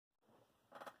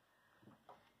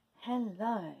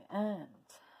Hello and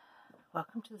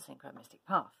welcome to the Synchronistic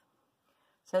Path.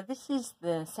 So this is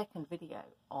the second video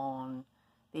on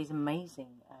these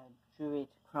amazing Druid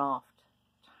craft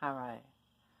tarot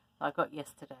that I got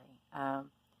yesterday.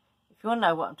 If you want to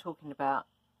know what I'm talking about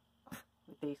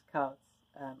with these cards,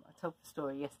 I told the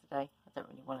story yesterday. I don't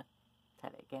really want to tell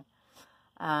it again.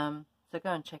 So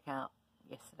go and check out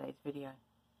yesterday's video.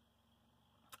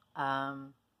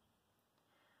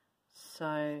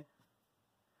 So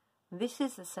this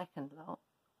is the second lot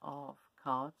of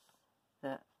cards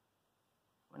that,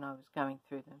 when I was going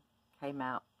through them, came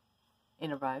out in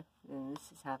a row, and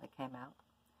this is how they came out.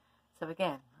 So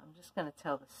again, I'm just going to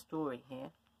tell the story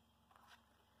here.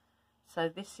 So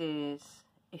this is,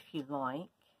 if you like,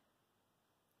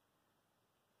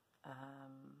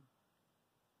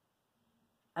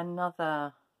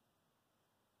 another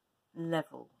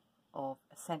level of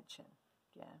ascension,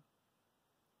 yeah.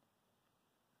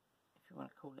 If you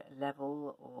want to call it a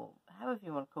level, or however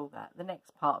you want to call that, the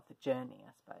next part of the journey,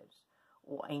 I suppose,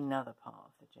 or another part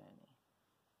of the journey.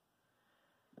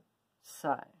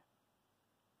 So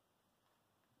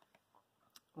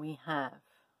we have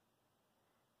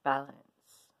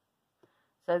balance.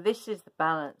 So this is the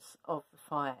balance of the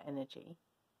fire energy,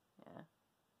 yeah.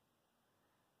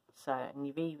 So, and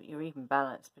you're even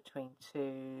balanced between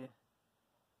two.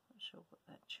 Not sure what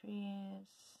that tree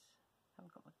is.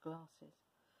 Haven't got my glasses.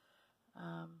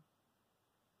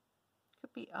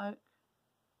 Could be oak.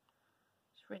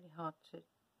 It's really hard to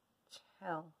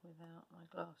tell without my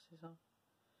glasses on.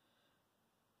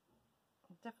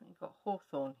 I've definitely got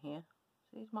hawthorn here.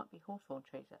 So these might be hawthorn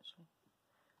trees actually.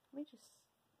 Let me just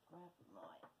grab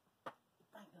my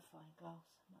magnifying glass.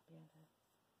 I might be able to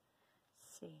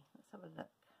see. Let's have a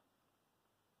look.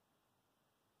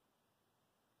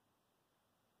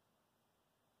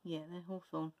 Yeah, they're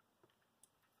hawthorn.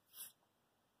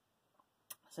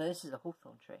 So this is a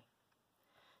hawthorn tree.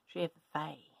 Tree of the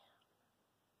Fae.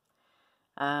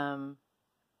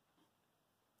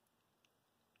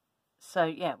 So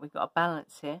yeah, we've got a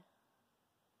balance here.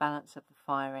 Balance of the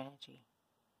fire energy.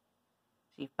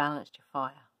 So you've balanced your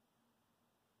fire.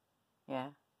 Yeah,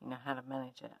 you know how to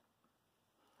manage it.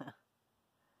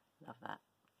 Love that.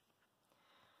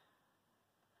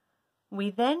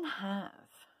 We then have,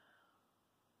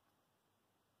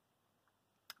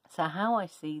 so how I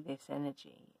see this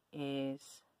energy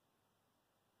is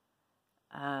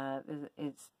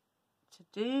it's to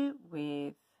do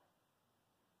with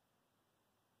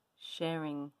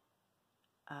sharing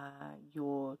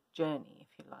your journey, if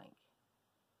you like.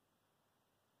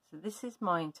 So this is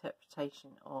my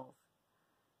interpretation of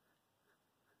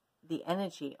the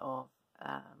energy of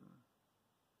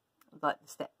like the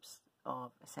steps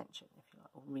of ascension, if you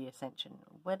like, or re-ascension,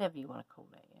 or whatever you want to call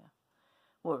it, yeah.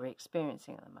 What we're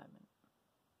experiencing at the moment.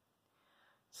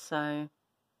 So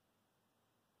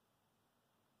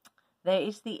there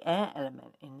is the air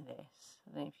element in this.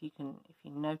 I don't know if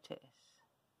you notice.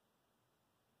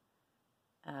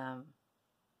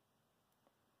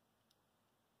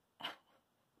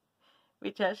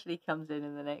 Which actually comes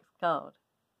in the next card.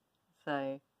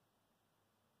 So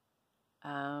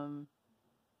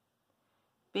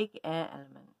big air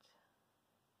element.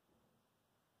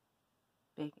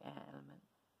 Big air element.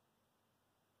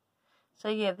 So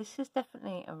yeah, this is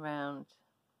definitely around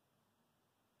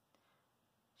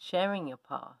sharing your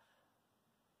path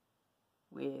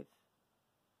with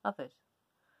others.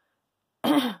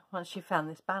 Once you've found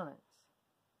this balance,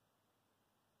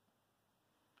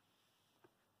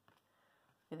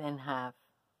 you then have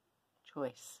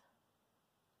choice.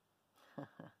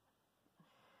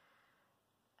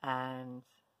 And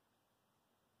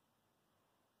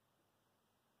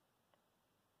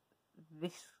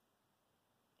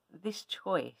this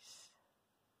choice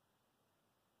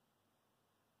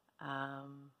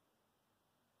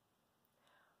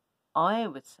I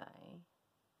would say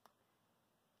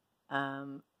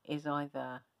is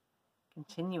either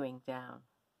continuing down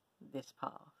this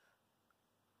path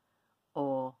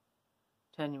or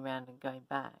turning around and going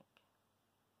back.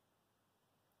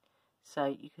 So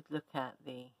you could look at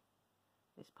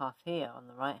this path here on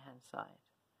the right hand side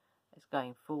as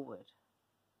going forward.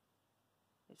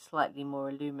 It's slightly more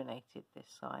illuminated this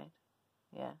side,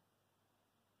 yeah.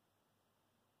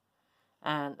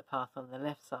 And the path on the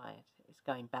left side is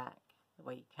going back the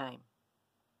way you came.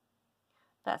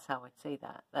 That's how I'd see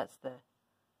that. That's the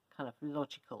kind of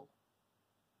logical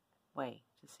way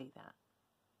to see that.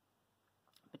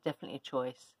 But definitely a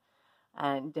choice,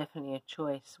 and definitely a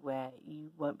choice where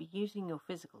you won't be using your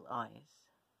physical eyes.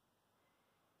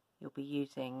 You'll be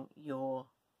using your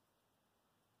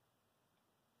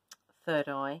third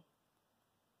eye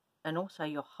and also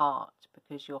your heart,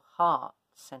 because your heart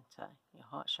center, your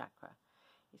heart chakra,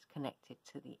 is connected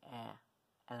to the air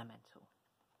elemental.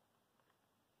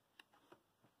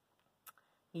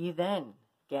 You then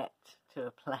get to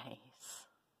a place,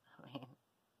 I mean,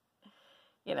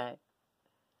 you know,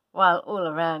 while all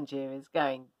around you is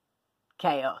going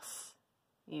chaos,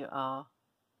 you are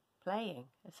playing,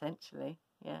 essentially,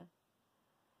 yeah.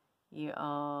 You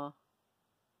are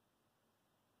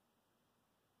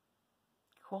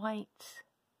quite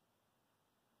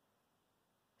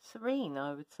serene,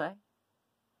 I would say,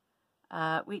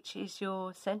 which is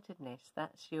your centeredness.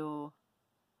 That's your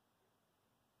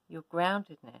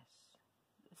groundedness.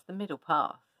 It's the middle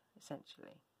path,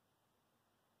 essentially.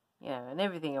 You know, and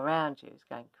everything around you is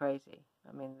going crazy.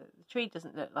 I mean, the tree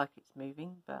doesn't look like it's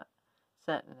moving, but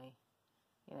certainly,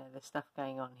 you know, there's stuff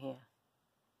going on here.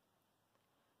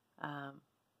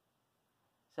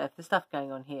 So if there's stuff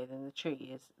going on here, then the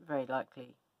tree is very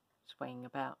likely swaying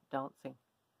about, dancing.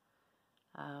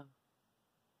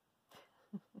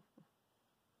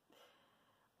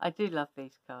 I do love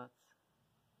these cards.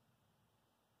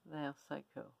 They are so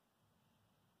cool.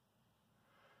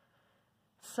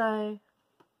 So,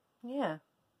 yeah.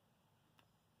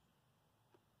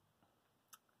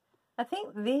 I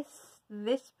think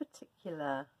this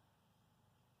particular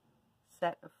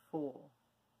set of 4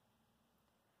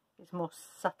 is more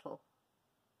subtle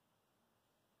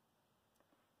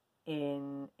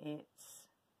in its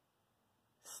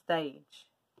stage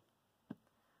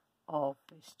of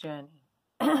this journey.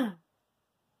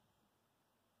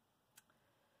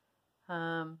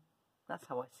 That's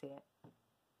how I see it.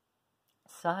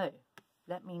 So,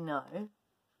 let me know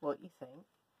what you think.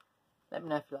 Let me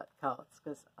know if you like the cards,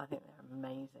 because I think they're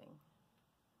amazing.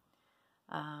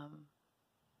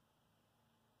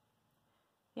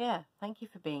 Yeah, thank you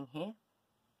for being here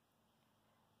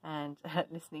and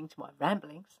listening to my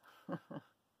ramblings.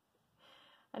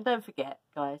 And don't forget,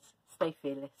 guys, stay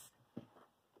fearless.